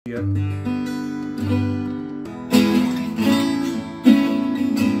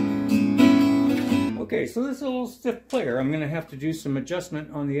Okay, so this is a little stiff player. I'm going to have to do some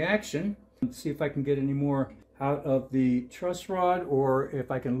adjustment on the action. Let's see if I can get any more out of the truss rod, or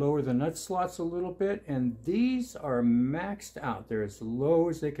if I can lower the nut slots a little bit. And these are maxed out. They're as low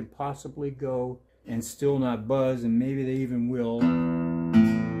as they can possibly go and still not buzz, and maybe they even will.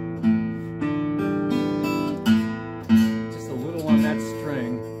 Just a little on that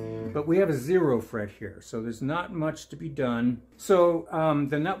string. But we have a 0 fret here, so there's not much to be done. So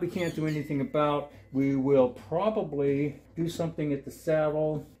the nut we can't do anything about. We will probably do something at the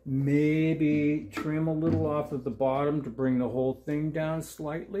saddle, maybe trim a little off of the bottom to bring the whole thing down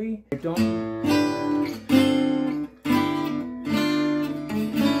slightly. I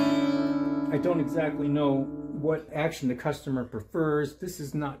don't exactly know what action the customer prefers. This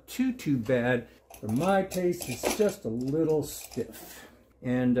is not too bad. For my taste, it's just a little stiff.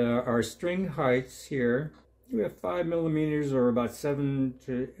 And our string heights here, we have 5 millimeters, or about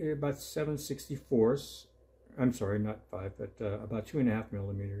 7/64. I'm sorry, not 5, but about 2.5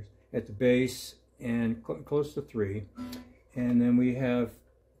 millimeters at the base, and close to 3. And then we have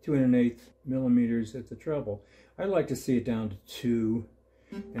 2 1/8 millimeters at the treble. I'd like to see it down to 2,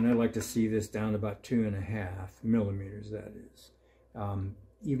 and I'd like to see this down to about 2.5 millimeters. That is,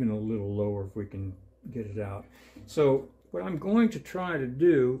 even a little lower if we can get it out. So what I'm going to try to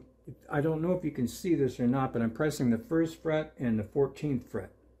do, I don't know if you can see this or not, but I'm pressing the 1st fret and the 14th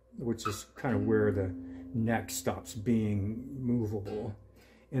fret, which is kind of where the neck stops being movable.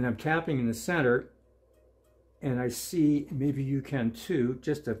 And I'm tapping in the center, and I see, maybe you can too,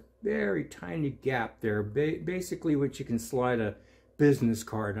 just a very tiny gap there, basically what you can slide a business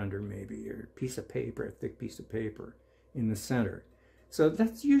card under, maybe, or a piece of paper, a thick piece of paper in the center. So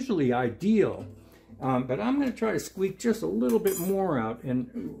that's usually ideal. But I'm going to try to squeak just a little bit more out.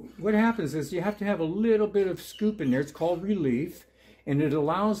 And what happens is you have to have a little bit of scoop in there. It's called relief. And it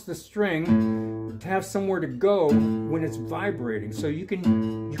allows the string to have somewhere to go when it's vibrating. So you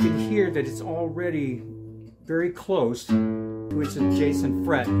can hear that it's already very close to its adjacent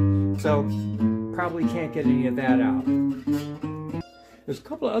fret. So probably can't get any of that out. There's a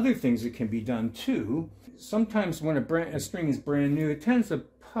couple of other things that can be done too. Sometimes when a string is brand new, it tends to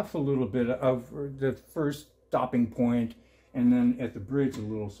puff a little bit of the first stopping point, and then at the bridge a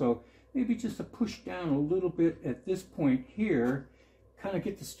little. So maybe just to push down a little bit at this point here, kind of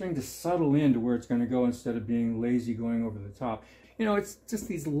get the string to settle into where it's going to go instead of being lazy going over the top. You know, it's just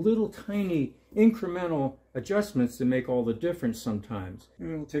these little tiny incremental adjustments that make all the difference sometimes.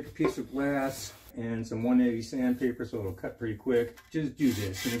 And we'll take a piece of glass and some 180 sandpaper so it'll cut pretty quick. Just do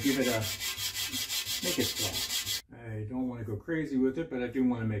this, and give it a, make it flat. I don't want to go crazy with it, but I do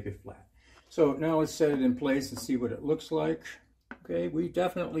want to make it flat. So now let's set it in place and see what it looks like. Okay, we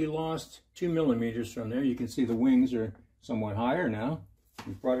definitely lost 2 millimeters from there. You can see the wings are somewhat higher now.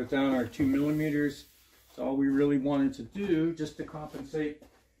 We brought it down our 2 millimeters. That's all we really wanted to do, just to compensate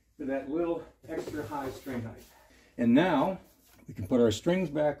for that little extra high string height. And now we can put our strings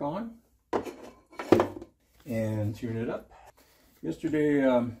back on and tune it up. Yesterday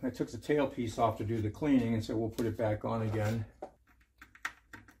I took the tailpiece off to do the cleaning, and so we'll put it back on again.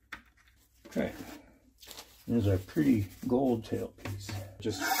 Okay, there's our pretty gold tailpiece.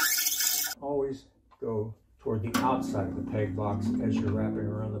 Just always go toward the outside of the peg box as you're wrapping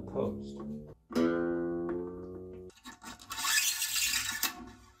around the post.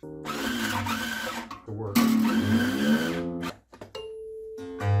 To work.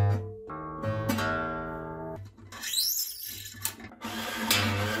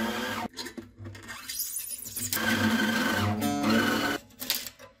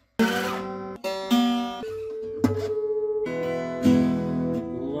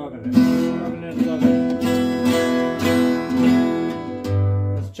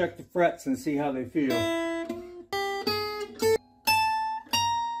 Check the frets and see how they feel.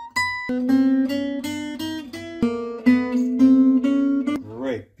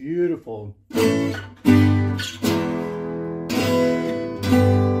 Great, beautiful.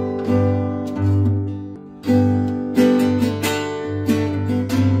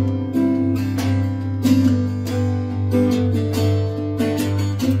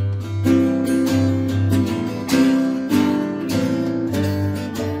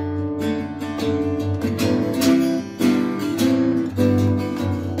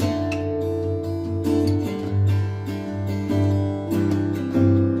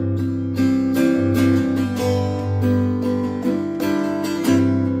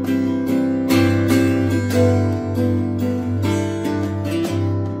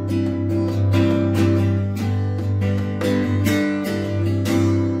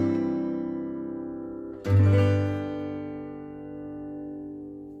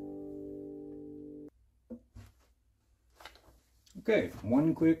 Okay,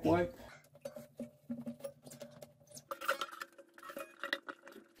 one quick wipe.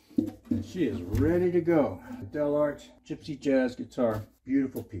 And she is ready to go. The Dell Arte Gypsy Jazz guitar.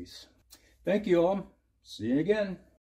 Beautiful piece. Thank you all. See you again.